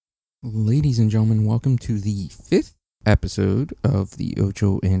Ladies and gentlemen, welcome to the 5th episode of the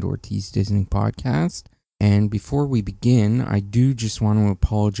Ocho and Ortiz Disney podcast. And before we begin, I do just want to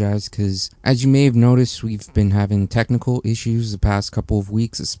apologize because, as you may have noticed, we've been having technical issues the past couple of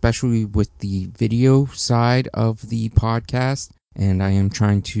weeks, especially with the video side of the podcast, and I am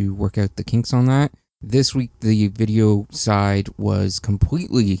trying to work out the kinks on that. This week, the video side was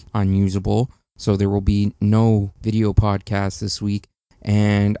completely unusable, so there will be no video podcast this week.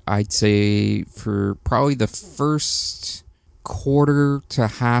 And I'd say for probably the first quarter to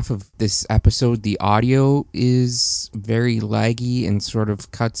half of this episode, the audio is very laggy and sort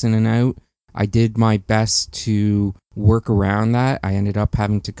of cuts in and out. I did my best to work around that. I ended up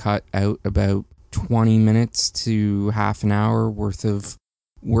having to cut out about 20 minutes to half an hour worth of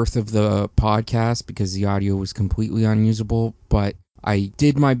the podcast because the audio was completely unusable, but I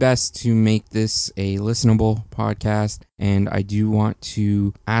did my best to make this a listenable podcast, and I do want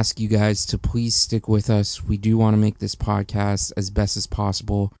to ask you guys to please stick with us. We do want to make this podcast as best as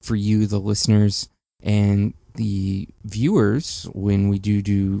possible for you, the listeners, and the viewers when we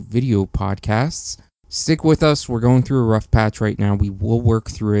do video podcasts. Stick with us. We're going through a rough patch right now. We will work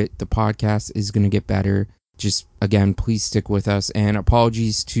through it. The podcast is going to get better. Just, again, please stick with us. And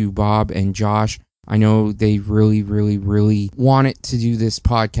apologies to Bob and Josh. I know they really wanted to do this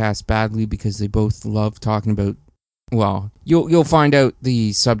podcast badly because they both love talking about, well, you'll find out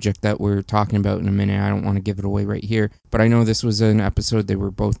the subject that we're talking about in a minute. I don't want to give it away right here, but I know this was an episode they were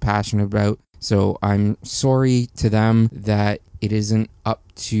both passionate about, so I'm sorry to them that it isn't up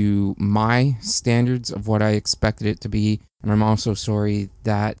to my standards of what I expected it to be, and I'm also sorry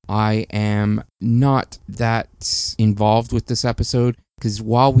that I am not that involved with this episode. Because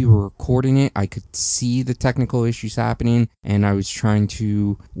while we were recording it, I could see the technical issues happening, and I was trying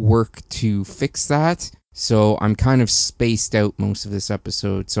to work to fix that. So I'm kind of spaced out most of this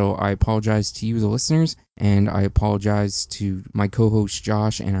episode. So I apologize to you, the listeners, and I apologize to my co-host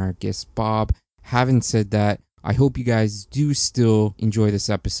Josh and our guest Bob. Having said that, I hope you guys do still enjoy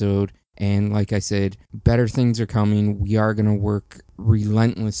this episode. And like I said, better things are coming. We are going to work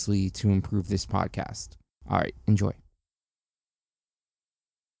relentlessly to improve this podcast. All right, enjoy.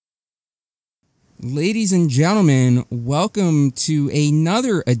 Ladies and gentlemen, welcome to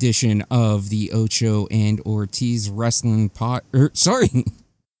another edition of the Ocho and Ortiz Wrestling Let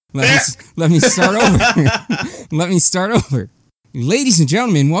me start over. Let me start over. Ladies and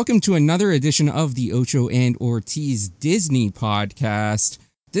gentlemen, welcome to another edition of the Ocho and Ortiz Disney podcast.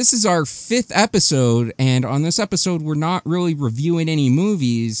 This is our 5th episode, and on this episode, we're not really reviewing any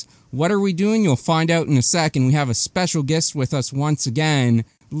movies. What are we doing? You'll find out in a second. We have a special guest with us once again.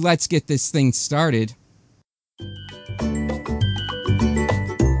 Let's get this thing started.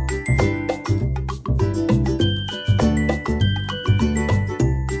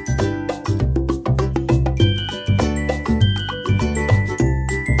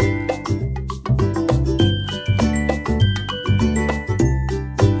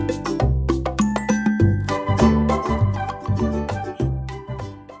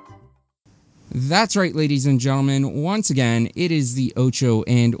 That's right, ladies and gentlemen. Once again, it is the Ocho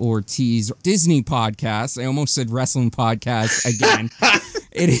and Ortiz Disney podcast. I almost said wrestling podcast again.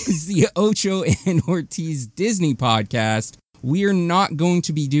 It is the Ocho and Ortiz Disney podcast. We are not going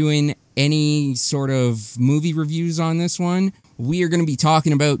to be doing any sort of movie reviews on this one. We are going to be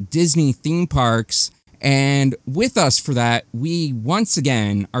talking about Disney theme parks. And with us for that, we once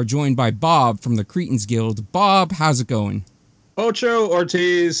again are joined by Bob from the Cretans Guild. Bob, how's it going? Ocho,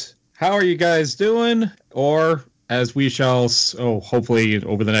 Ortiz. How are you guys doing? Or, as we shall, hopefully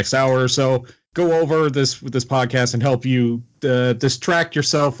over the next hour or so, go over this podcast and help you distract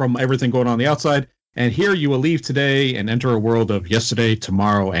yourself from everything going on the outside. And here you will leave today and enter a world of yesterday,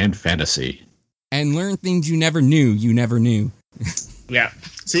 tomorrow, and fantasy. And learn things you never knew Yeah.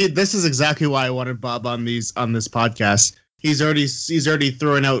 See, this is exactly why I wanted Bob on this podcast. He's already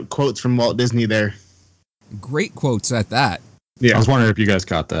throwing out quotes from Walt Disney there. Great quotes at that. Yeah, I was wondering if you guys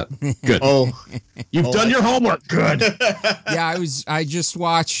caught that. Good. You've done your homework. Good. Yeah, I just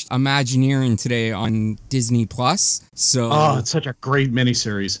watched Imagineering today on Disney Plus. So it's such a great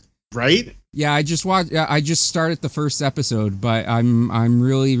miniseries, right? Yeah, I just started the first episode, but I'm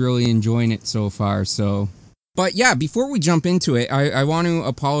really enjoying it so far. So, but yeah, before we jump into it, I want to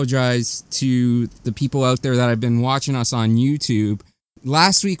apologize to the people out there that have been watching us on YouTube.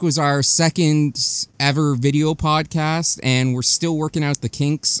 Last week was our second ever video podcast, and we're still working out the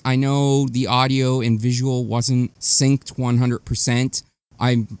kinks. I know the audio and visual wasn't synced 100%.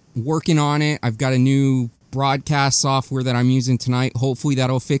 I'm working on it. I've got a new broadcast software that I'm using tonight. Hopefully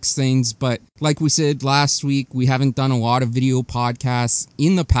that'll fix things. But like we said last week, we haven't done a lot of video podcasts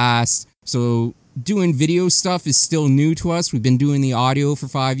in the past. So doing video stuff is still new to us. We've been doing the audio for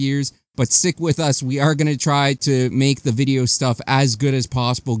 5 years. But stick with us. We are going to try to make the video stuff as good as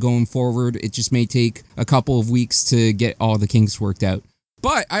possible going forward. It just may take a couple of weeks to get all the kinks worked out.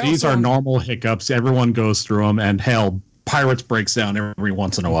 But these are normal hiccups. Everyone goes through them, and hell, Pirates breaks down every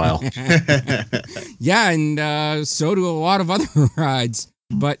once in a while. Yeah, and so do a lot of other rides.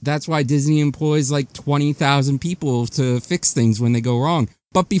 But that's why Disney employs like 20,000 people to fix things when they go wrong.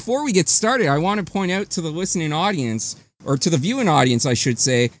 But before we get started, I want to point out to the listening audience, or to the viewing audience, I should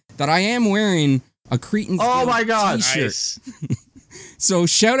say, that I am wearing a Cretans Oh my God! t-shirt. Nice. So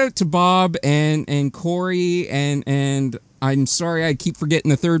shout out to Bob and Corey and I'm sorry I keep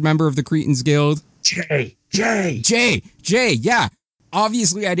forgetting the third member of the Cretans Guild. Jay. Yeah.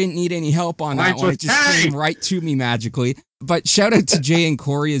 Obviously I didn't need any help on that one. It just came right to me magically. But shout out to Jay and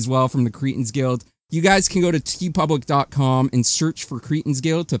Corey as well from the Cretans Guild. You guys can go to tpublic.com and search for Cretans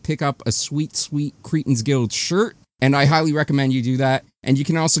Guild to pick up a sweet Cretans Guild shirt. And I highly recommend you do that. And you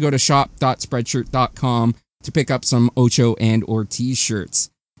can also go to shop.spreadshirt.com to pick up some Ocho and Ortiz shirts.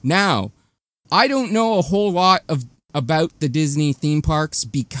 Now, I don't know a whole lot about the Disney theme parks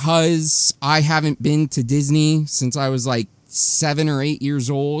because I haven't been to Disney since I was like 7 or 8 years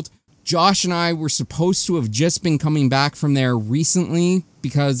old. Josh and I were supposed to have just been coming back from there recently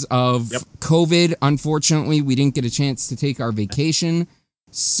because of COVID. Unfortunately, we didn't get a chance to take our vacation.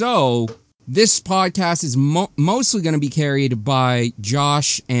 So this podcast is mostly going to be carried by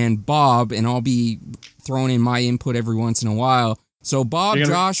Josh and Bob, and I'll be throwing in my input every once in a while. So Bob,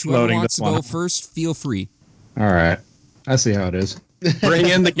 Josh, whoever wants to go first, feel free. All right. I see how it is. Bring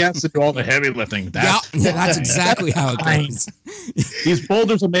in the guests to do all the heavy lifting. That's exactly how it goes. These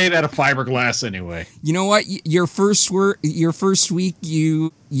boulders are made out of fiberglass anyway. You know what? Your first week,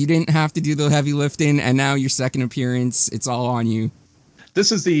 you didn't have to do the heavy lifting, and now your second appearance, it's all on you.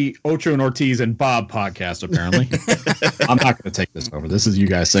 This is the Ocho and Ortiz and Bob podcast, apparently. I'm not going to take this over. This is you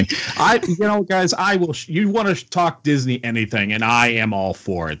guys' thing. Guys, I will. You want to talk Disney anything, and I am all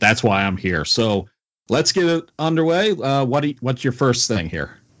for it. That's why I'm here. So let's get it underway. What's your first thing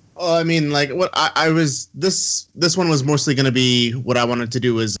here? I mean, like what I was. This one was mostly going to be what I wanted to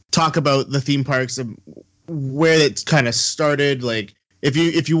do is talk about the theme parks and where it kind of started. Like if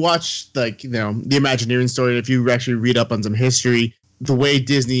you watch like the Imagineering story, if you actually read up on some history. The way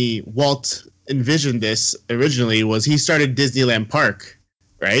Walt envisioned this originally was he started Disneyland Park,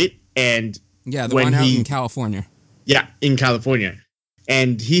 right? And yeah, the one out in California. Yeah, in California.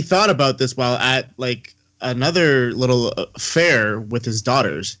 And he thought about this while at like another little fair with his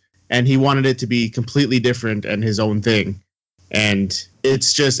daughters, and he wanted it to be completely different and his own thing. And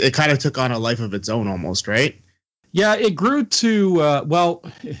it kind of took on a life of its own almost, right? Yeah, it grew to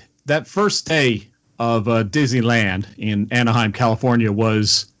that first day of Disneyland in Anaheim, California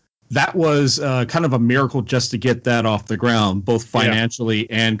was kind of a miracle just to get that off the ground, both financially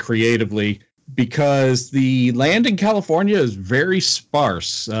and creatively, because the land in California is very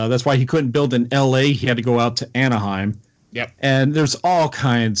sparse. That's why he couldn't build in LA. He had to go out to Anaheim. Yep. And there's all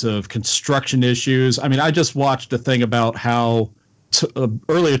kinds of construction issues. I mean, I just watched a thing about how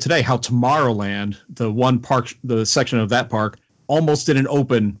earlier today, how Tomorrowland, the section of that park, almost didn't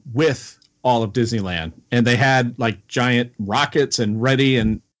open with all of Disneyland, and they had like giant rockets and ready,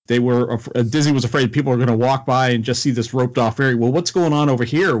 and Disney was afraid people were going to walk by and just see this roped off area. Well, what's going on over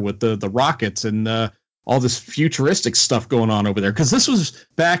here with the rockets and all this futuristic stuff going on over there? Because this was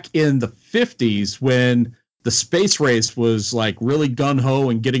back in the 50s when the space race was like really gun-ho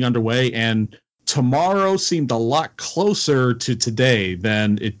and getting underway, and tomorrow seemed a lot closer to today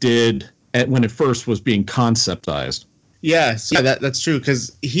than it did when it first was being conceptized. Yeah, that's true,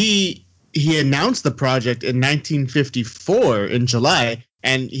 because he announced the project in 1954 in July,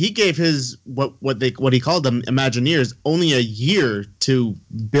 and he gave his what he called them Imagineers only a year to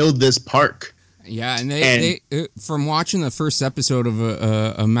build this park. Yeah, and they from watching the first episode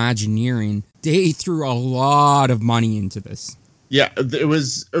of Imagineering, they threw a lot of money into this. Yeah, it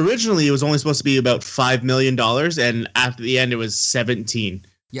was only supposed to be about $5 million, and after the end it was 17.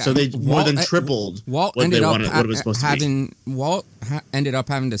 Yeah, so they more than tripled what it was supposed to be. Walt ended up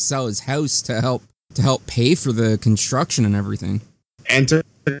having to sell his house to help pay for the construction and everything, and to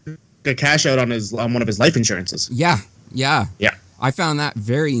cash out on one of his life insurances. Yeah. I found that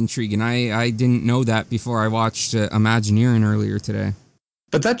very intriguing. I didn't know that before I watched Imagineering earlier today.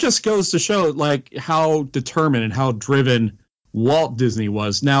 But that just goes to show like how determined and how driven Walt Disney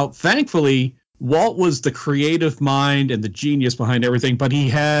was. Now, thankfully, Walt was the creative mind and the genius behind everything, but he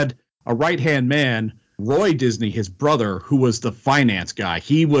had a right-hand man Roy Disney, his brother, who was the finance guy,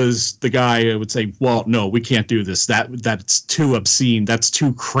 he was the guy who would say, well, no, we can't do this. That's too obscene. That's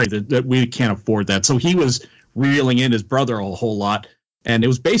too crazy. That we can't afford that. So he was reeling in his brother a whole lot. And it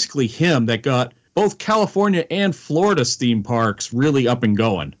was basically him that got both California and Florida's theme parks really up and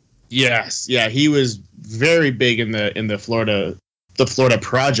going. Yes. Yeah, he was very big in the Florida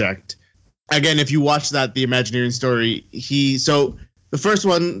project. Again, if you watch that, the Imagineering story, the first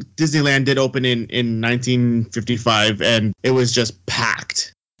one, Disneyland, did open in 1955, and it was just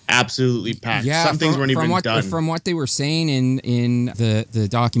packed. Absolutely packed. Yeah, some things weren't even done. From what they were saying in the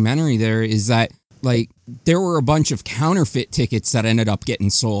documentary there is that, like, there were a bunch of counterfeit tickets that ended up getting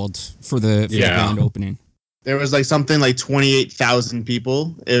sold for the grand opening. There was something like 28,000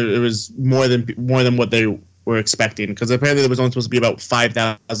 people. It was more than what they were expecting, because apparently there was only supposed to be about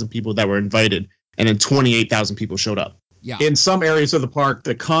 5,000 people that were invited, and then 28,000 people showed up. Yeah. In some areas of the park,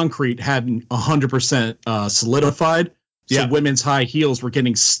 the concrete hadn't 100% solidified. So women's high heels were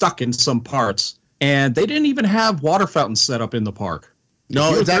getting stuck in some parts. And they didn't even have water fountains set up in the park. No,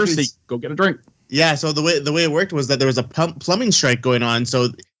 if you're thirsty, go get a drink. Yeah, so the way it worked was that there was a plumbing strike going on. So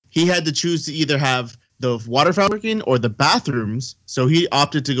he had to choose to either have the water fountain working or the bathrooms. So he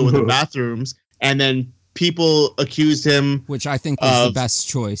opted to go with the bathrooms. And then people accused him. Which I think was the best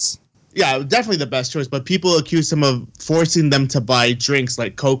choice. Yeah, definitely the best choice. But people accused him of forcing them to buy drinks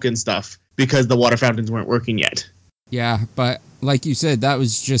like Coke and stuff because the water fountains weren't working yet. Yeah, but like you said, that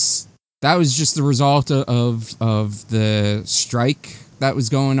was just the result of the strike that was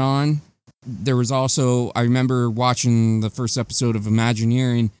going on. There was also, I remember watching the first episode of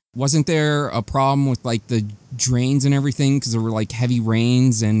Imagineering. Wasn't there a problem with like the drains and everything because there were like heavy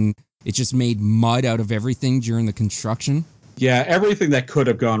rains and it just made mud out of everything during the construction? Yeah, everything that could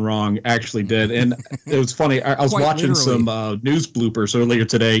have gone wrong actually did. And it was funny. I was watching some news bloopers earlier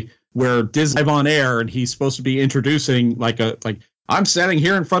today where Disney on air, and he's supposed to be introducing like I'm standing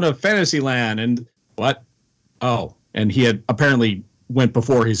here in front of Fantasyland, and what? Oh, and he had apparently went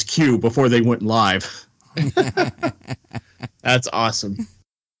before his cue before they went live. That's awesome.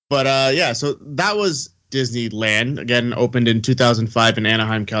 But yeah, so that was Disneyland. Again, opened in 2005 in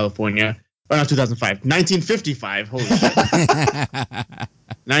Anaheim, California. Oh, not 2005, 1955. Holy shit.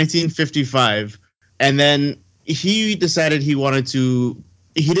 1955. And then he decided he wanted to,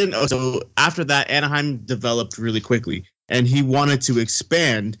 so after that, Anaheim developed really quickly. And he wanted to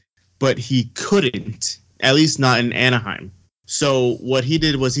expand, but he couldn't, at least not in Anaheim. So what he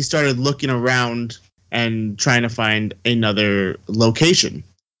did was he started looking around and trying to find another location.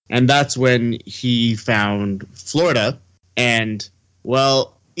 And that's when he found Florida. And,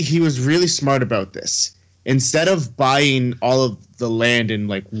 well, he was really smart about this. Instead of buying all of the land in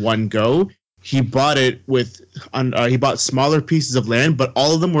like one go, he bought it he bought smaller pieces of land, but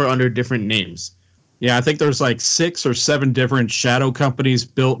all of them were under different names. Yeah, I think there's like 6 or 7 different shadow companies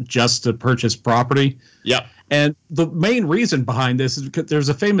built just to purchase property. Yeah. And the main reason behind this is because there's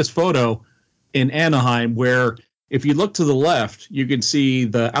a famous photo in Anaheim where if you look to the left, you can see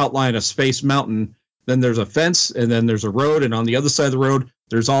the outline of Space Mountain. Then there's a fence, and then there's a road, and on the other side of the road,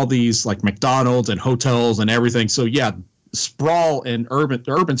 there's all these like McDonald's and hotels and everything. So yeah, sprawl and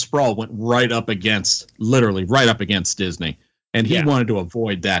urban sprawl went literally right up against Disney. And he wanted to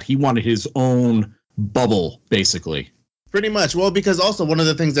avoid that. He wanted his own bubble, basically. Pretty much. Well, because also one of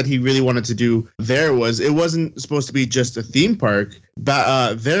the things that he really wanted to do there was it wasn't supposed to be just a theme park.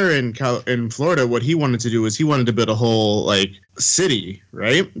 But there in Florida, what he wanted to do was he wanted to build a whole like city,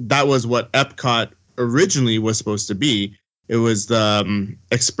 right? That was what Epcot originally was supposed to be. It was the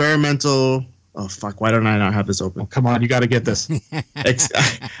experimental. Oh fuck! Why don't I not have this open? Oh, come on, you got to get this.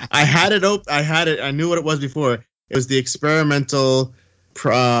 I had it open. I had it. I knew what it was before. It was the experimental.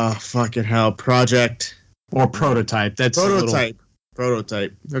 Project. Or prototype. That's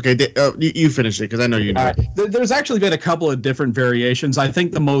Prototype. Okay, you finish it because I know you know. There's actually been a couple of different variations. I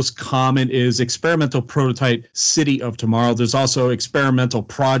think the most common is experimental prototype City of Tomorrow. There's also experimental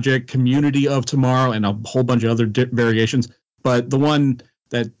project Community of Tomorrow and a whole bunch of other variations. But the one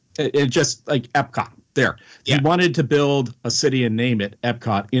that it just like Epcot there. Yeah. He wanted to build a city and name it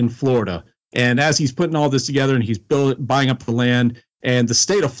Epcot in Florida. And as he's putting all this together and he's buying up the land. And the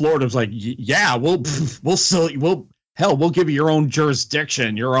state of Florida was like, yeah, we'll give you your own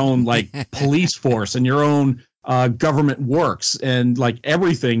jurisdiction, your own like police force and your own government works and like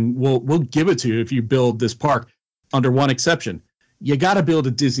everything. We'll give it to you if you build this park under one exception. You got to build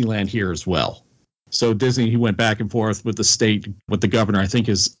a Disneyland here as well. So Disney, he went back and forth with the state, with the governor. I think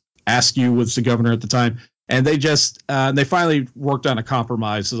Askew was the governor at the time. And they just they finally worked on a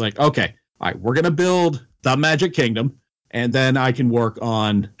compromise. It's like, okay, all right, we're going to build the Magic Kingdom. And then I can work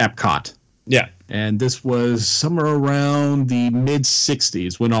on Epcot. Yeah. And this was somewhere around the mid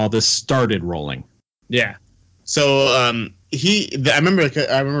 60s when all this started rolling. Yeah. So I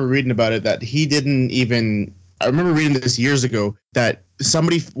remember reading about it that he didn't even. I remember reading this years ago that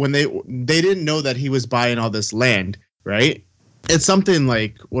somebody when they didn't know that he was buying all this land, right? It's something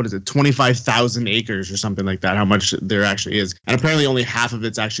like, what is it, 25,000 acres or something like that, how much there actually is. And apparently only half of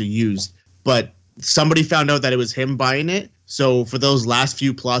it's actually used. But somebody found out that it was him buying it. So for those last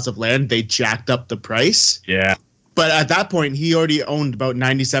few plots of land, they jacked up the price. Yeah. But at that point, he already owned about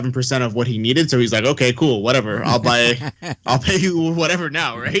 97% of what he needed. So he's like, okay, cool, whatever. I'll pay you whatever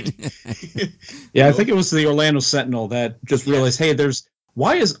now, right? Yeah, I think it was the Orlando Sentinel that just realized, hey,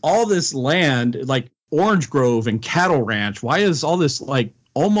 why is all this land, like Orange Grove and Cattle Ranch, why is all this like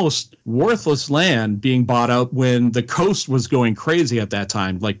almost worthless land being bought up when the coast was going crazy at that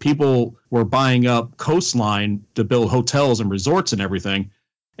time? Like people were buying up coastline to build hotels and resorts and everything.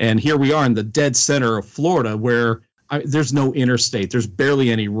 And here we are in the dead center of Florida where there's no interstate. There's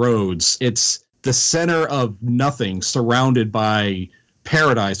barely any roads. It's the center of nothing surrounded by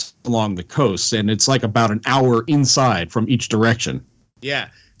paradise along the coast. And it's like about an hour inside from each direction. Yeah.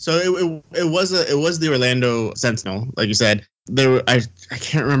 So it was the Orlando Sentinel, like you said. I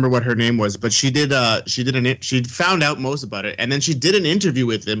can't remember what her name was, but she found out most about it. And then she did an interview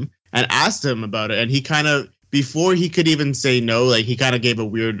with him and asked him about it. And he kind of, before he could even say no, like he kind of gave a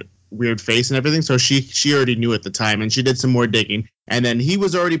weird face and everything. So she already knew at the time, and she did some more digging. And then he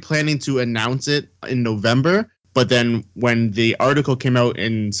was already planning to announce it in November. But then when the article came out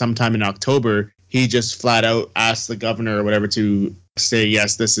sometime in October, he just flat out asked the governor or whatever to say,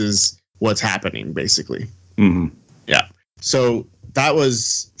 yes, this is what's happening, basically. Mm-hmm. Yeah. So that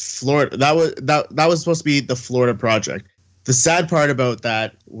was Florida. That was supposed to be the Florida project. The sad part about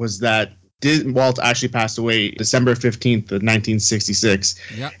that was that Walt actually passed away December 15th of 1966.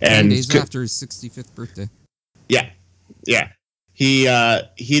 Yeah, 10 and days after his 65th birthday. Yeah. He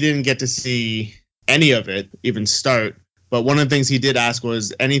didn't get to see any of it even start. But one of the things he did ask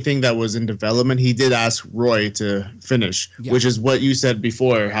was anything that was in development, he did ask Roy to finish, which is what you said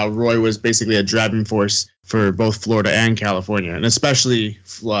before, how Roy was basically a driving force for both Florida and California, and especially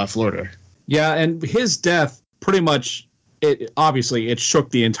Florida. Yeah, and his death pretty much, it shook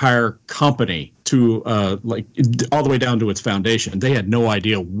the entire company to all the way down to its foundation. They had no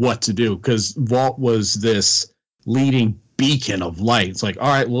idea what to do because Walt was this leading beacon of light. It's like, all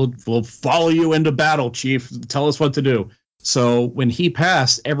right, we'll follow you into battle, Chief. Tell us what to do. So when he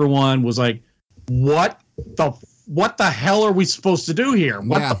passed, everyone was like, what the hell are we supposed to do here?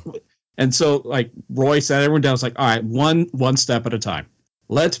 And so like Roy sat everyone down. It's like, all right, one step at a time.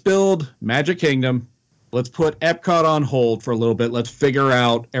 Let's build Magic Kingdom. Let's put Epcot on hold for a little bit. Let's figure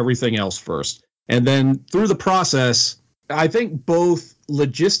out everything else first. And then through the process, I think both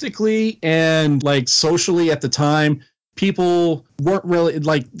logistically and like socially at the time, people weren't really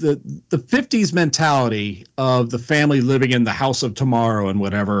like the 50s mentality of the family living in the house of tomorrow and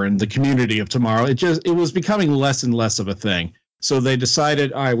whatever, and the community of tomorrow. It was becoming less and less of a thing. So they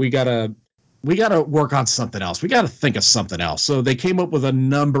decided, all right, we gotta work on something else. We gotta think of something else. So they came up with a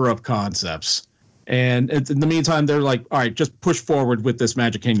number of concepts. And in the meantime, they're like, all right, just push forward with this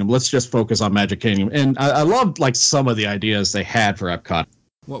Magic Kingdom. Let's just focus on Magic Kingdom. And I loved like some of the ideas they had for Epcot.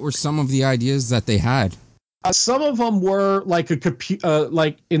 What were some of the ideas that they had? Some of them were like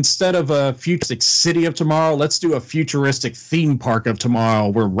like instead of a futuristic city of tomorrow, let's do a futuristic theme park of tomorrow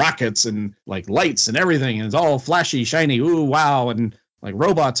where rockets and like lights and everything, and it's all flashy, shiny, ooh, wow, and like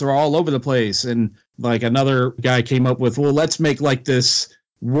robots are all over the place. And like another guy came up with, well, let's make like this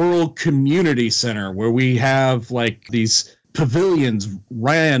World Community Center where we have like these pavilions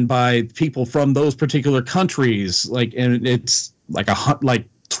ran by people from those particular countries, like, and it's like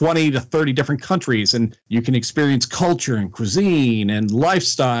 20 to 30 different countries, and you can experience culture and cuisine and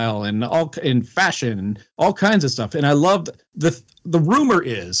lifestyle and all in fashion and all kinds of stuff. And I loved the rumor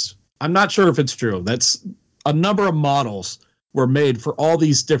is, I'm not sure if it's true, that's a number of models were made for all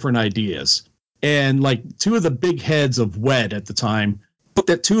these different ideas. And like two of the big heads of WED at the time looked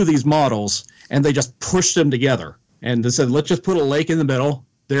at two of these models and they just pushed them together. And they said, let's just put a lake in the middle.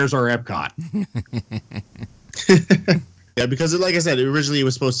 There's our Epcot. Yeah, because like I said, originally it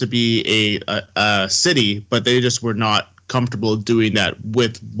was supposed to be a city, but they just were not comfortable doing that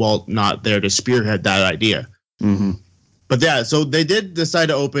with Walt not there to spearhead that idea. Mm-hmm. But yeah, so they did decide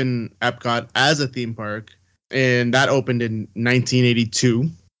to open Epcot as a theme park, and that opened in 1982.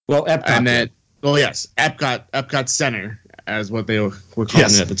 Well, Epcot. And then, Epcot Center, as what they were calling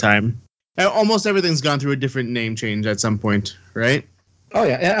it at the time. And almost everything's gone through a different name change at some point, right? Oh,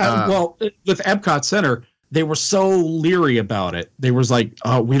 yeah. Well, with Epcot Center, they were so leery about it. They was like,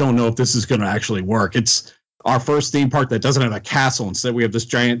 oh, we don't know if this is going to actually work. It's our first theme park that doesn't have a castle. Instead, we have this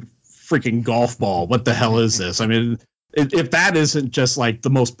giant freaking golf ball. What the hell is this? I mean, if that isn't just like the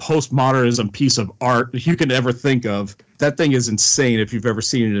most postmodernism piece of art you could ever think of, that thing is insane. If you've ever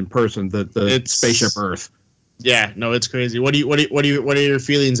seen it in person, the Spaceship Earth. Yeah, no, it's crazy. What are your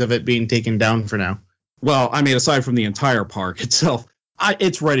feelings of it being taken down for now? Well, I mean, aside from the entire park itself,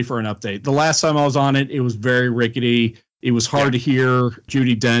 it's ready for an update. The last time I was on it, it was very rickety. It was hard to hear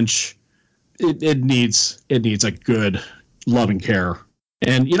Judi Dench. It needs a good loving care.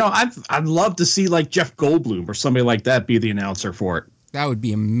 And you know, I'd love to see like Jeff Goldblum or somebody like that be the announcer for it. That would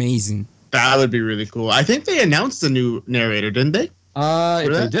be amazing. That would be really cool. I think they announced the new narrator, didn't they?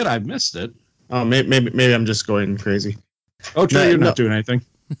 If they did, I missed it. Oh, maybe I'm just going crazy. Oh, Trey, you're not doing anything.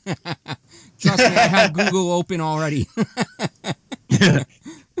 Trust me, I have Google open already.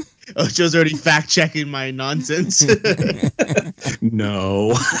 Oh, Joe's already fact checking my nonsense.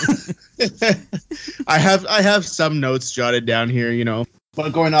 No. I have some notes jotted down here, you know,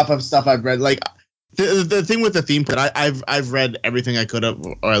 but going off of stuff I've read, like the thing with the theme park, I've read everything I could have,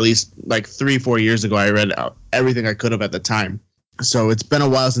 or at least like 3-4 years ago, I read everything I could have at the time. So it's been a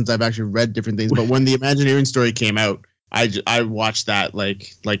while since I've actually read different things. But when the Imagineering story came out, I watched that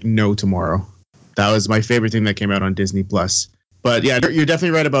like no tomorrow. That was my favorite thing that came out on Disney Plus. But yeah, you're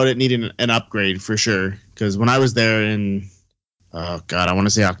definitely right about it needing an upgrade for sure. Because when I was there in, I want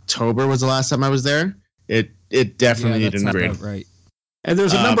to say October was the last time I was there. It definitely needed an upgrade. Right. And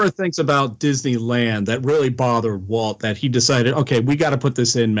there's a number of things about Disneyland that really bothered Walt that he decided, okay, we got to put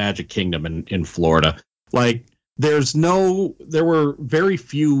this in Magic Kingdom in Florida. Like, there were very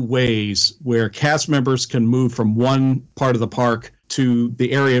few ways where cast members can move from one part of the park to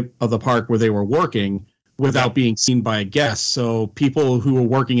the area of the park where they were working without being seen by a guest. So people who were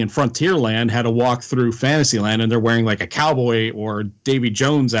working in Frontierland had to walk through Fantasyland and they're wearing like a cowboy or Davy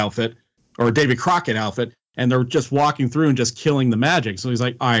Jones outfit or a Davy Crockett outfit. And they're just walking through and just killing the magic. So he's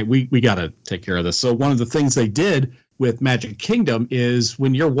like, all right, we got to take care of this. So one of the things they did with Magic Kingdom is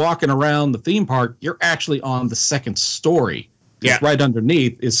when you're walking around the theme park, you're actually on the second story. Yeah. Right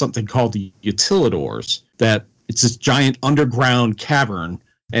underneath is something called the Utilidors. That it's this giant underground cavern.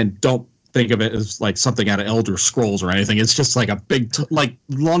 And don't think of it as like something out of Elder Scrolls or anything. It's just like a big, like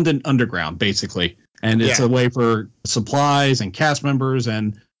London Underground, basically. And it's a way for supplies and cast members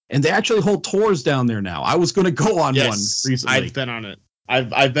and they actually hold tours down there now. I was going to go on one recently. I've been on it.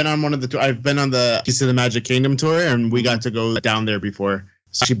 I've been on one of the I've been on the Keys to the Magic Kingdom tour, and we got to go down there before.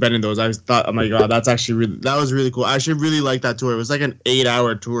 So actually been in those. I thought, oh my god, that was really cool. I actually really liked that tour. It was like an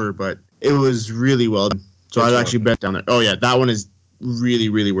 8-hour tour, but it was really well done. So I've actually been down there. Oh yeah, that one is really,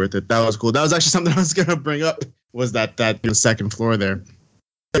 really worth it. That was cool. That was actually something I was gonna bring up. Was that second floor there?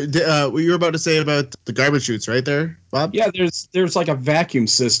 What you were about to say about the garbage chutes, right there, Bob? Yeah, there's like a vacuum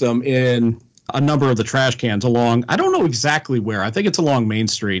system in a number of the trash cans along. I don't know exactly where. I think it's along Main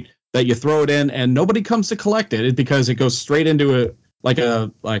Street that you throw it in, and nobody comes to collect it because it goes straight into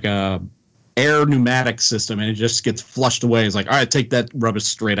a air pneumatic system, and it just gets flushed away. It's like, all right, take that rubbish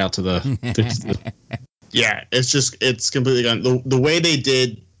straight out to the. Yeah, it's completely gone. The way they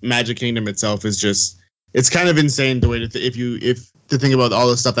did Magic Kingdom itself is just, it's kind of insane the way to to think about all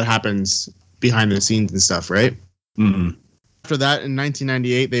the stuff that happens behind the scenes and stuff, right? Mm-hmm. After that, in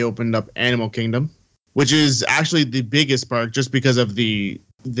 1998, they opened up Animal Kingdom, which is actually the biggest park just because of the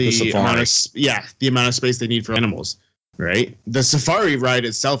amount of space they need for animals, right? The safari ride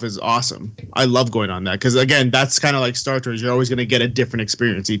itself is awesome. I love going on that because, again, that's kind of like Star Tours. You're always going to get a different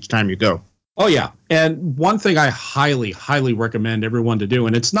experience each time you go. Oh, yeah. And one thing I highly, highly recommend everyone to do,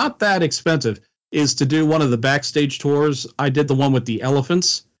 and it's not that expensive, is to do one of the backstage tours. I did the one with the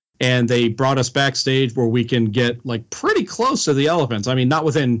elephants, and they brought us backstage where we can get like pretty close to the elephants. I mean, not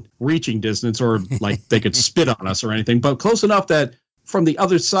within reaching distance or like they could spit on us or anything, but close enough that from the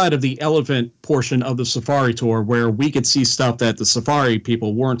other side of the elephant portion of the safari tour where we could see stuff that the safari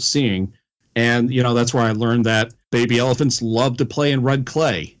people weren't seeing. And, you know, that's where I learned that baby elephants love to play in red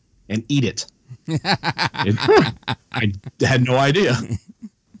clay and eat it. I had no idea.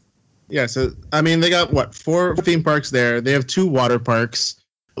 Yeah, so, I mean, they got, 4 theme parks there. They have 2 water parks.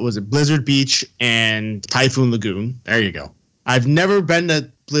 Was it Blizzard Beach and Typhoon Lagoon? There you go. I've never been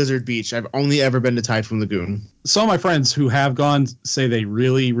to Blizzard Beach. I've only ever been to Typhoon Lagoon. Some of my friends who have gone say they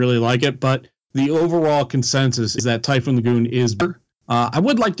really, really like it, but the overall consensus is that Typhoon Lagoon is better. I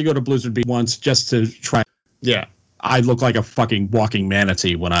would like to go to Blizzard Beach once just to try. Yeah. I look like a fucking walking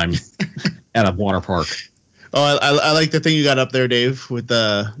manatee when I'm at a water park. Oh, I like the thing you got up there, Dave, with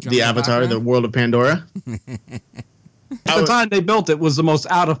the Avatar, the World of Pandora. At the time they built it, was the most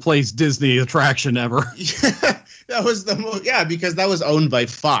out of place Disney attraction ever. Yeah, that was the most. Yeah, because that was owned by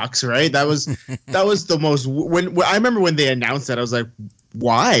Fox, right? That was the most. When I remember when they announced that, I was like,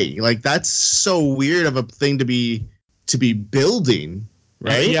 why? Like, that's so weird of a thing to be building.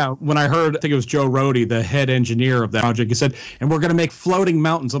 Right? Yeah, when I heard, I think it was Joe Rohde, the head engineer of that project, he said, and we're going to make floating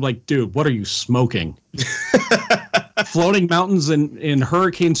mountains. I'm like, dude, what are you smoking? Floating mountains in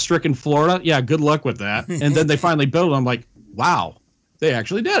hurricane-stricken Florida? Yeah, good luck with that. And then they finally built it. I'm like, wow, they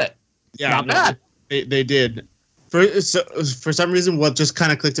actually did it. Yeah, not bad. They did. For some reason, what just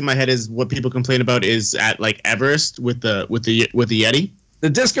kind of clicked in my head is what people complain about is at like Everest with the Yeti.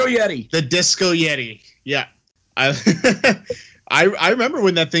 The Disco Yeti. The Disco Yeti. Yeah. I remember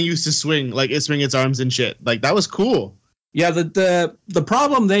when that thing used to swing, like it swing its arms and shit. Like that was cool. Yeah, the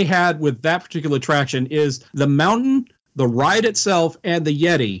problem they had with that particular attraction is the mountain, the ride itself, and the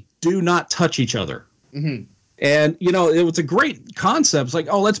Yeti do not touch each other. Mm-hmm. And you know, it was a great concept. It's like,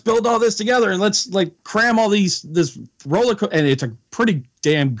 oh, let's build all this together and let's like cram all this roller coaster. And it's a pretty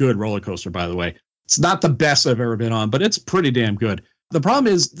damn good roller coaster, by the way. It's not the best I've ever been on, but it's pretty damn good. The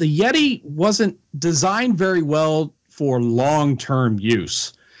problem is the Yeti wasn't designed very well for long-term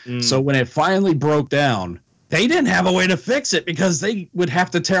use. So when it finally broke down, they didn't have a way to fix it because they would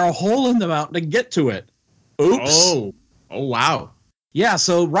have to tear a hole in the mountain to get to it. Oops. Oh wow. Yeah,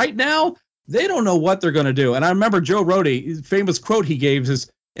 so right now, they don't know what they're going to do. And I remember Joe Rohde, famous quote he gave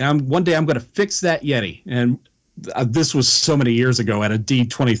is, one day I'm going to fix that Yeti. And this was so many years ago at a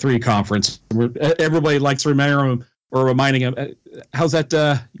D23 conference where everybody likes to remember him or reminding him, how's that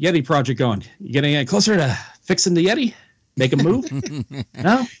Yeti project going? You getting any closer to fixing the Yeti? Make a move?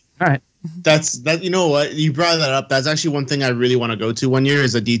 No? All right. That's you know what? You brought that up. That's actually one thing I really want to go to one year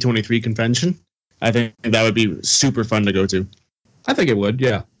is a D23 convention. I think that would be super fun to go to. I think it would,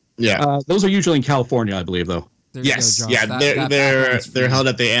 yeah. Yeah. Those are usually in California, I believe, though. Yes. Yeah. They're held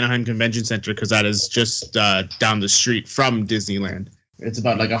at the Anaheim Convention Center because that is just down the street from Disneyland. It's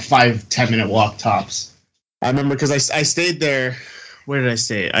about like a 5-10 minute walk tops. I remember because I stayed there. Where did I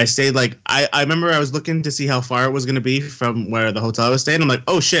stay? I stayed like I remember I was looking to see how far it was going to be from where the hotel I was staying. I'm like,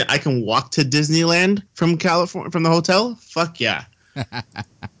 oh shit, I can walk to Disneyland from California from the hotel. Fuck yeah.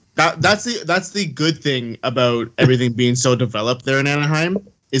 That's the good thing about everything being so developed there in Anaheim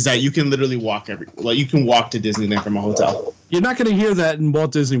is that you can literally walk you can walk to Disneyland from a hotel. You're not going to hear that in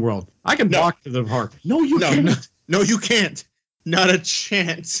Walt Disney World. I can walk to the park. No, you can't. No, you can't. Not a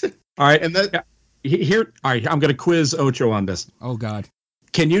chance. All right, and that. Here, all right, I'm going to quiz Ocho on this. Oh, God.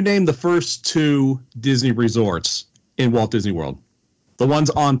 Can you name the first 2 Disney resorts in Walt Disney World? The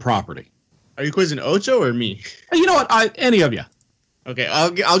ones on property. Are you quizzing Ocho or me? You know what? Any of you. Okay,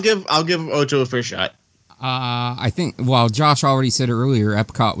 I'll give Ocho a first shot. I think, well, Josh already said earlier,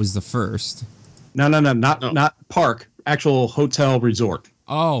 Epcot was the first. No, not park. Actual hotel resort.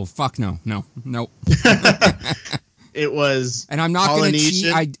 Oh, fuck no. Nope. It was and I'm not going to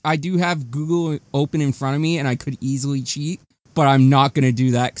cheat. I do have Google open in front of me, and I could easily cheat, but I'm not going to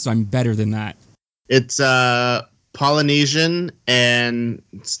do that because I'm better than that. It's Polynesian, and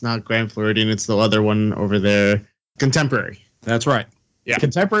it's not Grand Floridian. It's the other one over there, Contemporary. That's right. Yeah.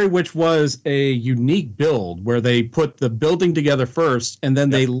 Contemporary, which was a unique build where they put the building together first, and then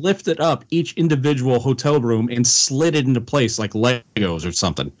they lifted up each individual hotel room and slid it into place like Legos or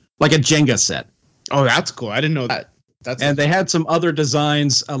something, like a Jenga set. Oh, that's cool. I didn't know that. They had some other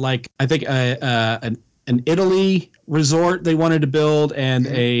designs, like I think an Italy resort they wanted to build and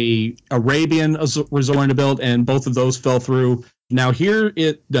a Arabian resort to build, and both of those fell through. Now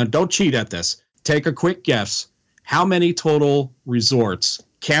don't cheat at this. Take a quick guess. How many total resorts,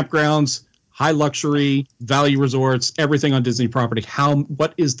 campgrounds, high luxury, value resorts, everything on Disney property?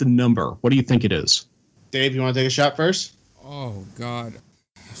 What is the number? What do you think it is? Dave, you want to take a shot first? Oh, God.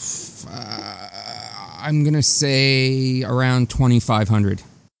 I'm going to say around 2,500.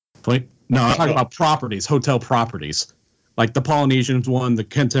 No, I'm talking about properties, hotel properties. Like the Polynesian is one, the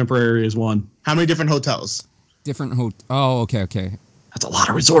Contemporary is one. How many different hotels? Oh, okay. That's a lot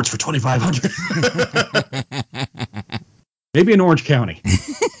of resorts for 2,500. Maybe in Orange County.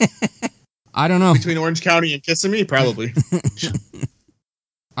 I don't know. Between Orange County and Kissimmee, probably.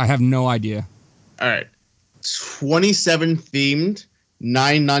 I have no idea. All right. 27 themed,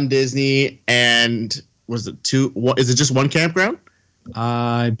 9 non-Disney, and was it 2? Is it just one campground?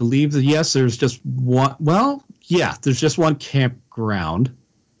 I believe that, yes, there's just one. Well, yeah, there's just one campground.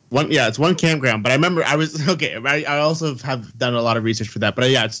 It's one campground. But I remember I also have done a lot of research for that. But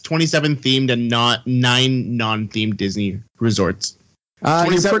it's 27 themed and not 9 non-themed Disney resorts.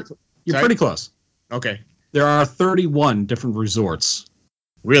 You're pretty close. Okay. There are 31 different resorts.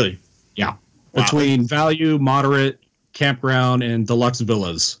 Really? Yeah. Wow. Between value, moderate, Campground, and Deluxe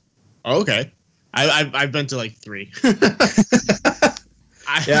Villas. Oh, okay. I've been to like 3.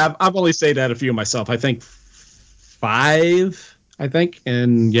 Yeah, I've only stayed at a few myself. I think 5. I think,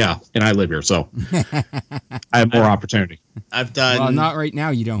 and I live here, so I have more opportunity. I've done. Well, not right now.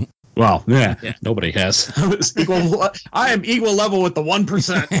 You don't. Well, yeah. Nobody has. I am equal level with the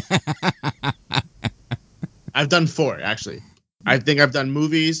 1%. I've done 4 actually. I think I've done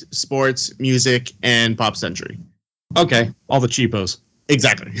movies, sports, music, and Pop Century. Okay, all the cheapos.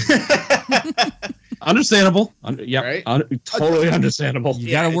 Exactly. Understandable. Yeah, Right? Totally understandable. You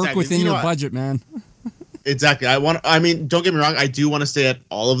got to work exactly. within You know your what? budget, man. Exactly. I mean, don't get me wrong. I do want to stay at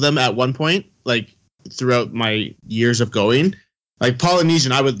all of them at one point, like throughout my years of going. Like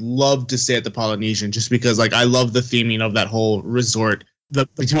Polynesian, I would love to stay at the Polynesian just because, like, I love the theming of that whole resort. The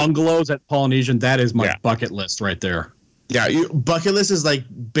bungalows at Polynesian, that is my Yeah. bucket list right there. Yeah, bucket list is like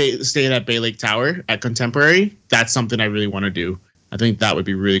staying at Bay Lake Tower at Contemporary. That's something I really want to do. I think that would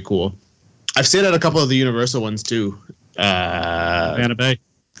be really cool. I've stayed at a couple of the Universal ones too. Cabana Bay.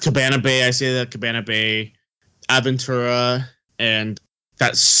 Cabana Bay, I say that. Cabana Bay, Aventura, and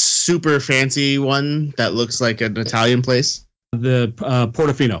that super fancy one that looks like an Italian place. The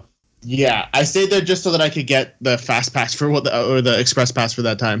Portofino. Yeah, I stayed there just so that I could get the fast pass or the express pass for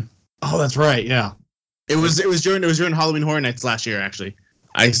that time. Oh, that's right. Yeah. It was during Halloween Horror Nights last year. Actually,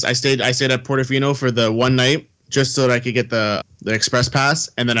 I stayed at Portofino for the one night just so that I could get the express pass,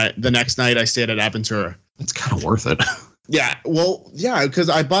 and then the next night I stayed at Aventura. It's kind of worth it. Yeah, well, yeah, because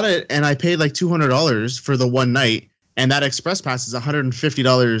I bought it and I paid like $200 for the one night, and that express pass is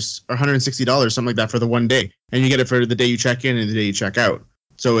 $150 or $160, something like that, for the one day, and you get it for the day you check in and the day you check out.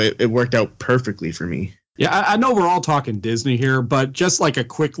 So it worked out perfectly for me. Yeah, I know we're all talking Disney here, but just like a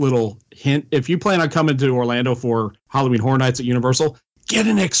quick little hint, if you plan on coming to Orlando for Halloween Horror Nights at Universal, get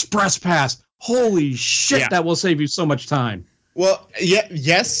an express pass. Holy shit, Yeah. that will save you so much time. Well, yeah,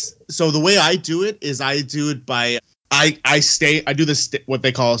 yes. So the way I do it is I do it by I do this what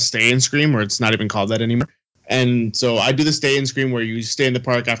they call stay and scream, where it's not even called that anymore. And so I do the stay and scream where you stay in the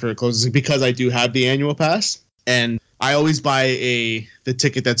park after it closes because I do have the annual pass, and I always buy the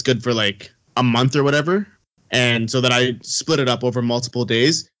ticket that's good for like a month or whatever, and so that I split it up over multiple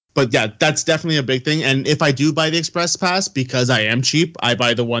days. But yeah, that's definitely a big thing. And if I do buy the express pass, because I am cheap, I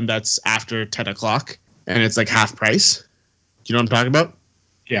buy the one that's after 10 o'clock, and it's like half price. Do you know what I'm talking about?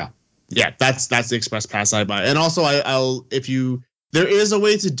 Yeah. Yeah, that's the express pass I buy. And also I'll there is a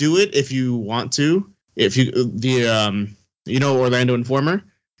way to do it if you want to. If you Orlando Informer.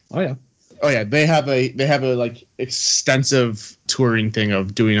 Oh yeah, they have a like extensive touring thing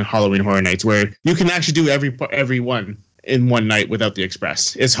of doing a Halloween Horror Nights where you can actually do every one in one night without the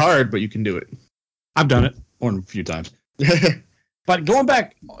express. It's hard, but you can do it. I've done it a few times. But going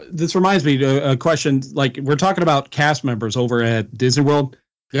back, this reminds me of a question. Like, we're talking about cast members over at Disney World.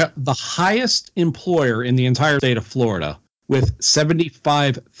 Yeah. The highest employer in the entire state of Florida with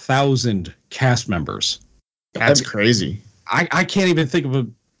 75,000 cast members. That's crazy. I can't even think of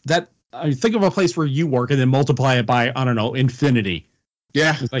think of a place where you work and then multiply it by, I don't know, infinity.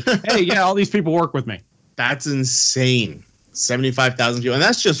 Yeah. It's like, hey, yeah, all these people work with me. That's insane. 75,000 people. And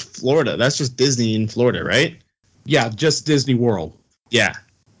that's just Florida. That's just Disney in Florida, right? Yeah, just Disney World. Yeah.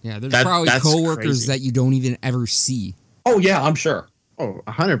 Yeah, there's probably that's coworkers crazy. that you don't even ever see. Oh, yeah, I'm sure. Oh,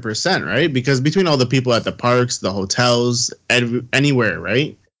 100%, right? Because between all the people at the parks, the hotels, anywhere,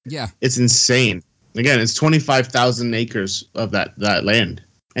 right? Yeah. It's insane. Again, it's 25,000 acres of that land.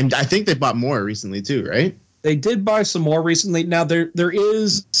 And I think they bought more recently too, right? They did buy some more recently. Now, there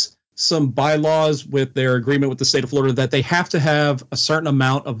is some bylaws with their agreement with the state of Florida that they have to have a certain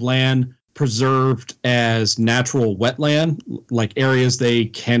amount of land preserved as natural wetland, like areas they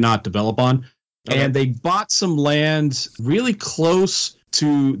cannot develop on. Okay. And they bought some land really close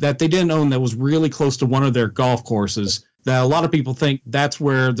to that they didn't own, that was really close to one of their golf courses, that a lot of people think that's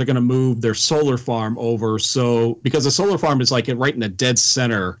where they're going to move their solar farm over. So because the solar farm is like right in the dead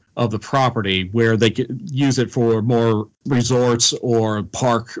center of the property where they could use it for more resorts or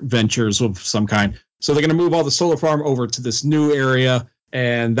park ventures of some kind. So they're going to move all the solar farm over to this new area.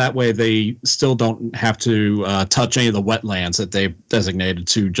 And that way they still don't have to touch any of the wetlands that they've designated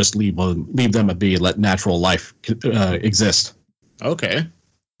to just leave them be, let natural life exist. Okay.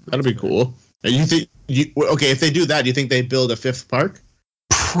 That'll be cool. And you think if they do that, do you think they build a fifth park?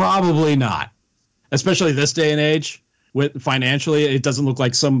 Probably not, especially this day and age. With financially, it doesn't look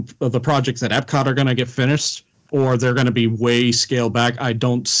like some of the projects at Epcot are going to get finished, or they're going to be way scaled back. I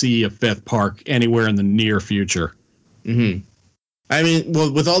don't see a fifth park anywhere in the near future. Mm-hmm. I mean,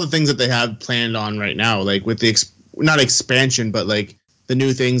 well, with all the things that they have planned on right now, like with the not expansion, but like the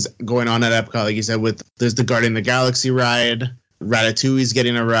new things going on at Epcot, like you said, there's the Guardian of the Galaxy ride, Ratatouille's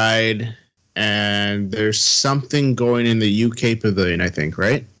getting a ride, and there's something going in the UK Pavilion, I think,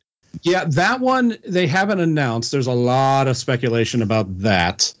 right? Yeah, that one they haven't announced. There's a lot of speculation about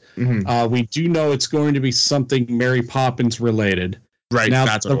that. Mm-hmm. We do know it's going to be something Mary Poppins related. Right. Now,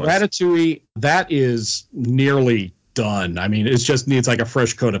 that's the Ratatouille, that is nearly done. I mean, it just needs like a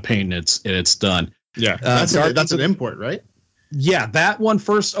fresh coat of paint and it's done. Yeah. That's an import, right? Yeah, that one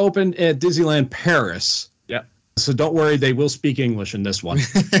first opened at Disneyland Paris. Yeah. So don't worry, they will speak English in this one.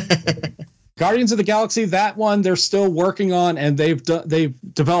 Guardians of the Galaxy, that one they're still working on, and they've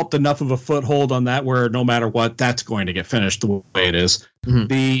developed enough of a foothold on that where no matter what, that's going to get finished the way it is. Mm-hmm.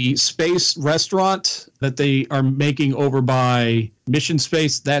 The space restaurant that they are making over by Mission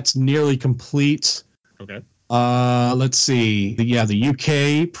Space, that's nearly complete. Okay. Let's see. The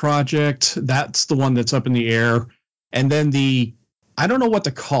UK project, that's the one that's up in the air. And then I don't know what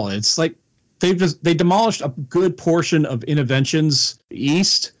to call it. It's like they demolished a good portion of Innoventions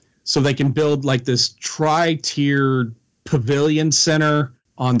East so they can build like this tri-tiered pavilion center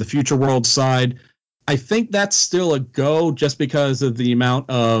on the Future World side. I think that's still a go just because of the amount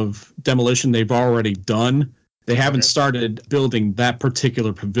of demolition they've already done. They haven't started building that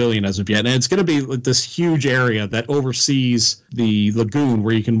particular pavilion as of yet. And it's going to be like this huge area that oversees the lagoon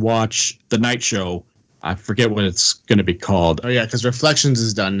where you can watch the night show. I forget what it's going to be called. Oh, yeah, because Reflections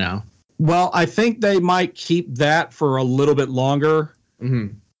is done now. Well, I think they might keep that for a little bit longer.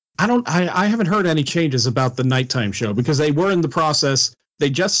 Mm-hmm. I haven't heard any changes about the nighttime show because they were in the process. They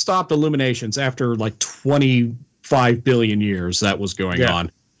just stopped Illuminations after like 25 billion years that was going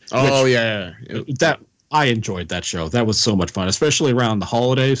on. Oh, yeah. That I enjoyed that show. That was so much fun, especially around the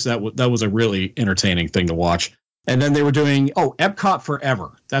holidays. That was a really entertaining thing to watch. And then they were doing, Epcot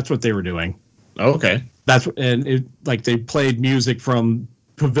Forever. That's what they were doing. Oh, okay. They played music from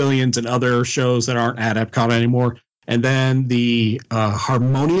pavilions and other shows that aren't at Epcot anymore. And then the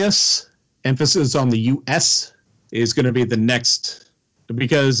Harmonious, emphasis on the U.S., is going to be the next,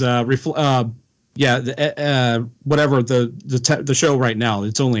 because whatever the show right now,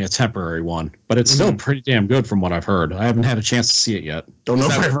 it's only a temporary one, but it's still pretty damn good from what I've heard. I haven't had a chance to see it yet. Don't know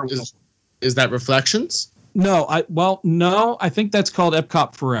if I ever will. Is that Reflections? No, I think that's called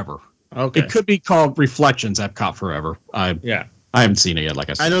Epcot Forever. Okay. It could be called Reflections Epcot Forever. I haven't seen it yet, like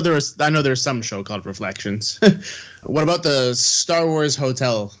I said. I know there's some show called Reflections. What about the Star Wars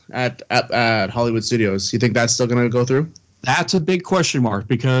Hotel at Hollywood Studios? You think that's still going to go through? That's a big question mark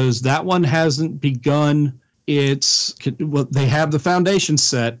because that one hasn't begun. They have the foundation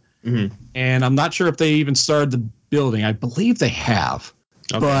set, and I'm not sure if they even started the building. I believe they have,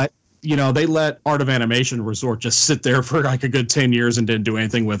 but they let Art of Animation Resort just sit there for like a good 10 years and didn't do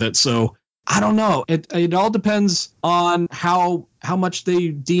anything with it. So I don't know. It all depends on how much they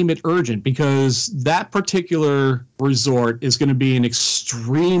deem it urgent, because that particular resort is going to be an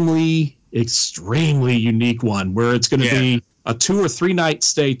extremely, extremely unique one where it's going to be a 2 or 3 night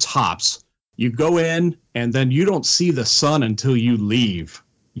stay tops. You go in and then you don't see the sun until you leave.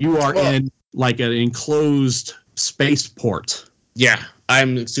 You are in like an enclosed spaceport. Yeah,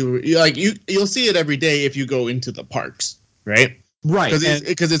 I'm super you'll see it every day if you go into the parks, right? Right,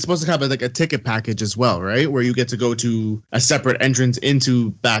 because it's supposed to have like a ticket package as well, right? Where you get to go to a separate entrance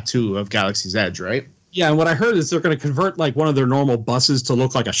into Batuu of Galaxy's Edge, right? Yeah, and what I heard is they're going to convert like one of their normal buses to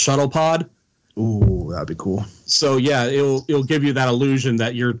look like a shuttle pod. Ooh, that'd be cool. So yeah, it'll give you that illusion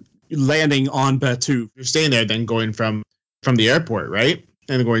that you're landing on Batuu. You're staying there, then going from the airport, right?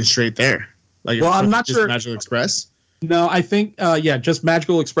 And going straight there. I'm not sure. Magical Express. No, I think, just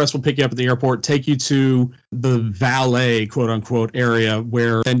Magical Express will pick you up at the airport, take you to the valet, quote unquote, area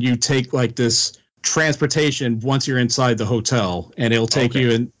where then you take like this transportation once you're inside the hotel, and it'll take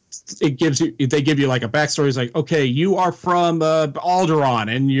you, and they give you like a backstory. It's like, okay, you are from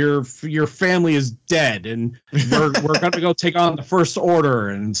Alderaan and your family is dead, and we're going to go take on the First Order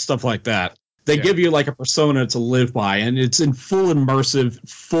and stuff like that. They give you like a persona to live by, and it's in full immersive,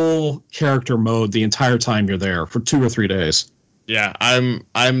 full character mode the entire time you're there for 2 or 3 days. Yeah,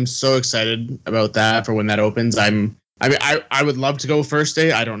 I'm so excited about that for when that opens. I would love to go first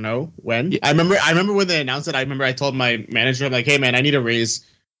day. I don't know when. Yeah. I remember when they announced it. I told my manager, I'm like, hey man, I need a raise.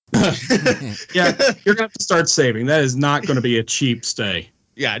 Yeah, you're gonna have to start saving. That is not going to be a cheap stay.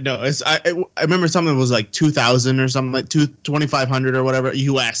 Yeah, no, I remember something was like 2,000 or something, like 2,500 or whatever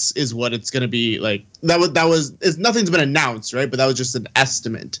US is what it's going to be. Like nothing's been announced, right? But that was just an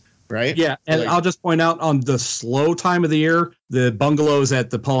estimate, right? Yeah, and I'll just point out on the slow time of the year, the bungalows at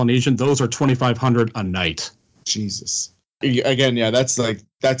the Polynesian, those are 2,500 a night. Jesus. Again, yeah, that's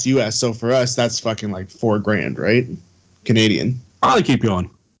US. So for us, that's fucking like $4,000, right? Canadian. Probably keep going.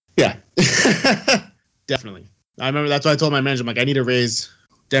 Yeah, definitely. I remember that's why I told my manager, I'm like, I need a raise.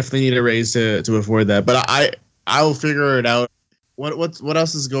 Definitely need a raise to afford that. But I will figure it out. What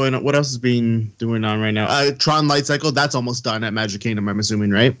else is going on? What else is being doing on right now? Tron Light Cycle, that's almost done at Magic Kingdom, I'm assuming,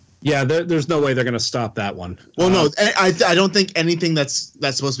 right? Yeah, there's no way they're going to stop that one. Well, no, I don't think anything that's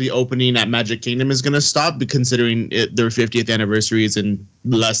supposed to be opening at Magic Kingdom is going to stop, considering their 50th anniversary is in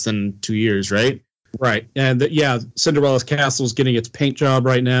less than 2 years, right? Right. And Cinderella's Castle is getting its paint job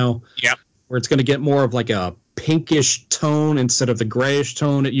right now. Yep. Where it's going to get more of like a pinkish tone instead of the grayish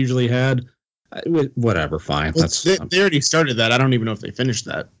tone it usually had. Whatever, fine. Well, they already started that. I don't even know if they finished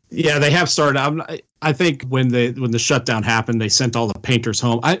that. Yeah, they have started. I think when the shutdown happened, they sent all the painters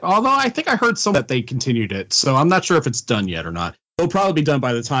home. Although I think I heard some that they continued it, so I'm not sure if it's done yet or not. It'll probably be done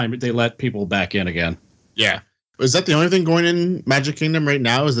by the time they let people back in again. Yeah. Is that the only thing going in Magic Kingdom right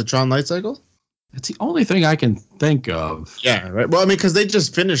now? Is the Tron Light Cycle? That's the only thing I can think of. Yeah, right. Well, I mean, because they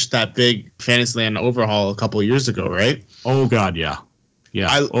just finished that big Fantasyland overhaul a couple of years ago, right? Oh God, yeah.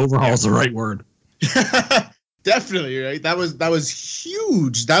 Yeah, overhaul's the right word. Definitely, right? That was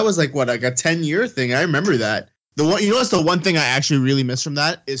huge. That was like a 10-year thing. I remember that. What's the one thing I actually really miss from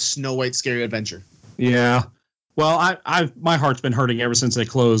that is Snow White's Scary Adventure. Yeah. Well, my heart's been hurting ever since they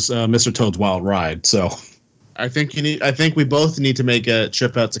closed Mr. Toad's Wild Ride. So I think we both need to make a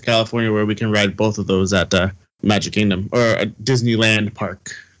trip out to California where we can ride both of those at Magic Kingdom or a Disneyland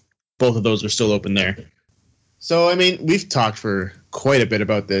park. Both of those are still open there. So, I mean, we've talked for quite a bit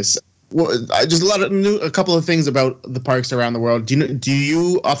about this. Well, just a couple of things about the parks around the world. Do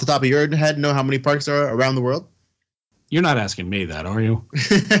you, off the top of your head, know how many parks are around the world? You're not asking me that, are you?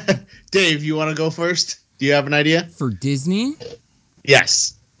 Dave, you want to go first? Do you have an idea? For Disney?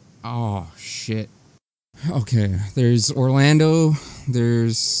 Yes. Oh, shit. Okay, there's Orlando,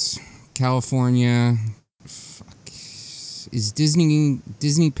 there's California. Fuck. Is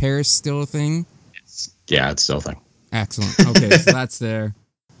Disney Paris still a thing? Yeah, it's still a thing. Excellent. Okay, so that's there.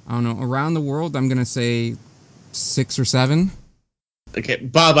 I don't know. Around the world, I'm going to say 6 or 7. Okay,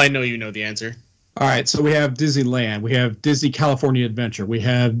 Bob, I know you know the answer. All right, so we have Disneyland, we have Disney California Adventure, we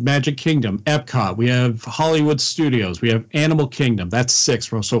have Magic Kingdom, Epcot, we have Hollywood Studios, we have Animal Kingdom. That's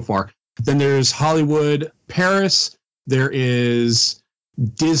 6 so far. Then there's Hollywood Paris. There is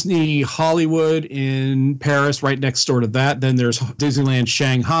Disney Hollywood in Paris, right next door to that. Then there's Disneyland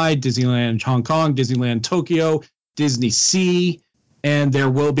Shanghai, Disneyland Hong Kong, Disneyland Tokyo, Disney Sea, and there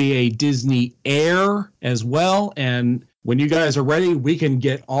will be a Disney Air as well. And when you guys are ready, we can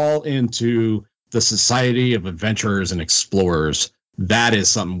get all into the Society of Adventurers and Explorers. That is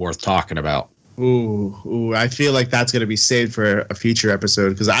something worth talking about. Ooh, I feel like that's going to be saved for a future episode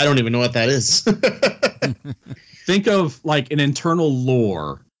because I don't even know what that is. Think of like an internal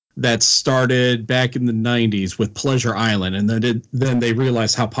lore that started back in the 90s with Pleasure Island, and then they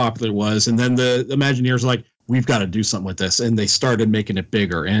realized how popular it was, and then the Imagineers were like, we've got to do something with this, and they started making it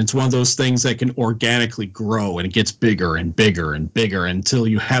bigger. And it's one of those things that can organically grow, and it gets bigger and bigger and bigger until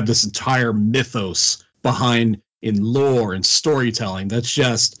you have this entire mythos behind in lore and storytelling. That's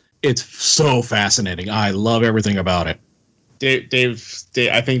just, it's so fascinating. I love everything about it. Dave,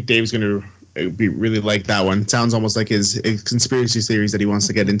 I think Dave's going to be really like that one. Sounds almost like his conspiracy theories that he wants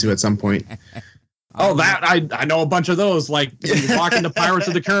to get into at some point. Oh, that I know a bunch of those. Like when you walk into Pirates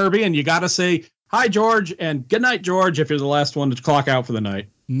of the Caribbean, you got to say, hi, George, and good night, George, if you're the last one to clock out for the night.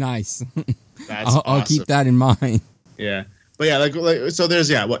 Nice. That's I'll keep that in mind. Yeah. But yeah, like so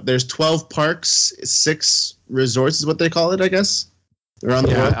there's 12 parks, 6 resorts is what they call it, I guess. Around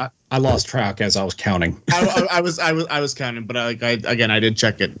the world. I lost track as I was counting. I was counting, but I did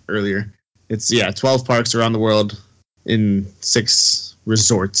check it earlier. It's 12 parks around the world in 6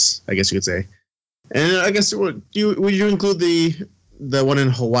 resorts, I guess you could say. And I guess would you include the one in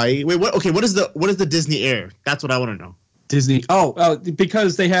Hawaii? Wait, what? Okay, what is the Disney Air? That's what I want to know. Disney.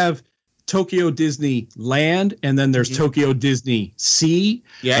 Because they have Tokyo Disney Land, and then there's Tokyo Disney Sea.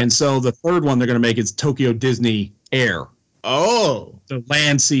 Yeah. And so the third one they're going to make is Tokyo Disney Air. Oh. So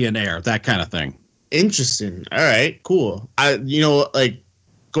land, sea, and air, that kind of thing. Interesting. All right, cool.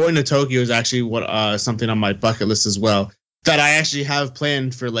 Going to Tokyo is actually something on my bucket list as well that I actually have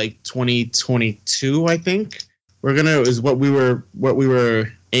planned for like 2022. I think is what we were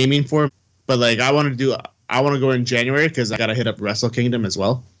aiming for. But like I want to go in January because I got to hit up Wrestle Kingdom as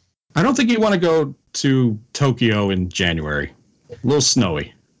well. I don't think you want to go to Tokyo in January. A little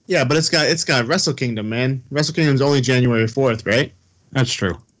snowy. Yeah, but it's got Wrestle Kingdom, man. Wrestle Kingdom's only January 4th, right? That's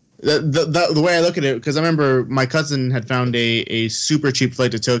true. The way I look at it, because I remember my cousin had found a super cheap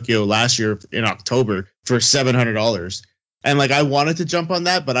flight to Tokyo last year in October for $700, and like I wanted to jump on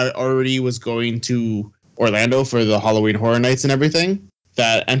that, but I already was going to Orlando for the Halloween Horror Nights and everything.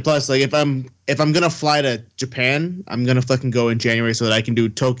 That, and plus, like, if I'm gonna fly to Japan, I'm gonna fucking go in January so that I can do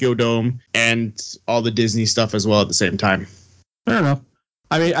Tokyo Dome and all the Disney stuff as well at the same time. Fair enough.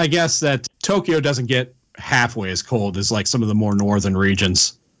 I mean, I guess that Tokyo doesn't get halfway as cold as like some of the more northern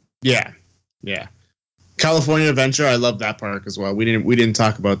regions. Yeah. California Adventure, I love that park as well. We didn't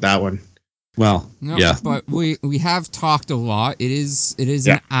talk about that one. Well, No, yeah. but we have talked a lot. It is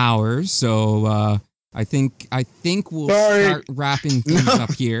Yeah. an hour, so I think we'll start wrapping things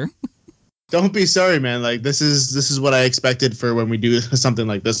up here. Don't be sorry, man. Like, this is what I expected for when we do something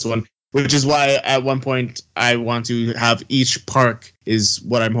like this one, which is why at one point I want to have each park is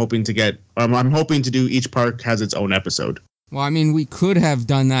what I'm hoping to get. I'm hoping to do each park has its own episode. Well, I mean, we could have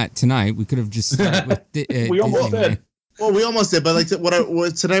done that tonight. We could have just started with We almost Disneyland. did. Well, we almost did, but like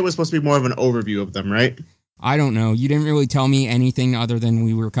what tonight was supposed to be more of an overview of them, right? I don't know. You didn't really tell me anything other than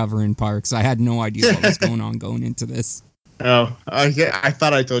we were covering parks. I had no idea what was going on going into this. Oh, I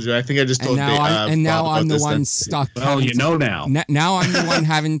thought I told you. I think I just And told. now Bob I'm the about this one then. stuck. Well, having you to- know now. Now I'm the one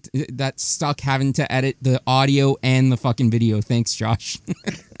having to edit the audio and the fucking video. Thanks, Josh.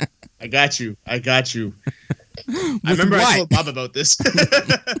 I got you. I With remember what? I told Bob about this.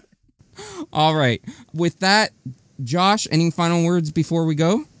 All right. With that, Josh, any final words before we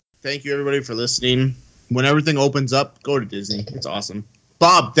go? Thank you, everybody, for listening. When everything opens up, go to Disney. It's awesome.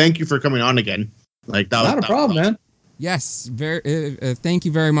 Bob, thank you for coming on again. Like that Not was a problem, man. Yes, thank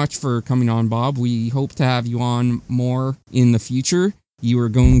you very much for coming on, Bob. We hope to have you on more in the future. You are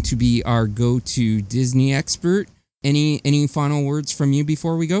going to be our go-to Disney expert. Any final words from you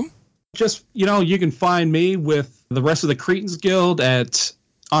before we go? Just, you can find me with the rest of the Cretans Guild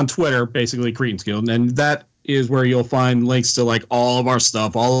on Twitter, basically Cretans Guild, and that is where you'll find links to like all of our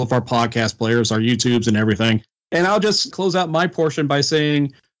stuff, all of our podcast players, our YouTubes and everything. And I'll just close out my portion by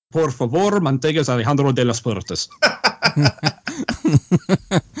saying, por favor, mantengas Alejandro de las Puertas.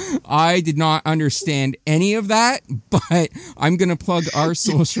 I did not understand any of that, but I'm going to plug our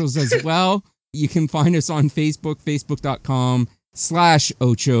socials as well. You can find us on Facebook,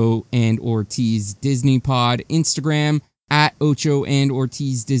 facebook.com/Ocho and Ortiz Disney Pod, Instagram @Ocho and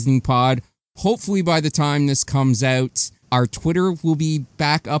Ortiz Disney Pod. Hopefully by the time this comes out, our Twitter will be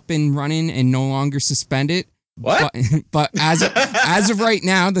back up and running and no longer suspended. What? But as of right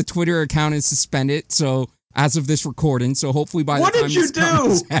now, the Twitter account is suspended. So as of this recording, so hopefully by the What time did you this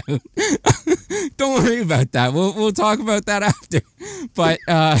comes out, don't worry about that. We'll talk about that after. But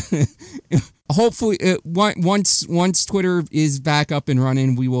hopefully, once Twitter is back up and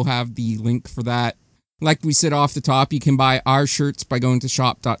running, we will have the link for that. Like we said off the top, you can buy our shirts by going to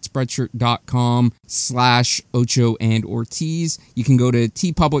shop.spreadshirt.com/Ocho and Ortiz. You can go to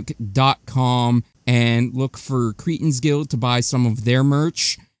tpublic.com and look for Cretans Guild to buy some of their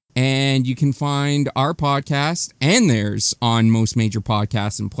merch. And you can find our podcast and theirs on most major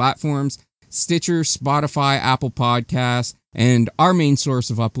podcasts and platforms: Stitcher, Spotify, Apple Podcasts, and our main source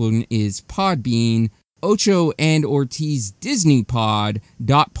of uploading is Podbean, Ocho and Ortiz Disney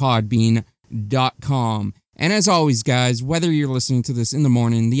Pod.podbean.com. And as always, guys, whether you're listening to this in the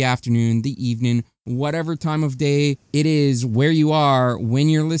morning, the afternoon, the evening, whatever time of day it is, where you are, when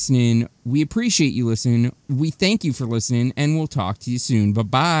you're listening, we appreciate you listening. We thank you for listening, and we'll talk to you soon.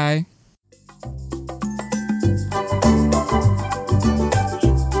 Bye-bye.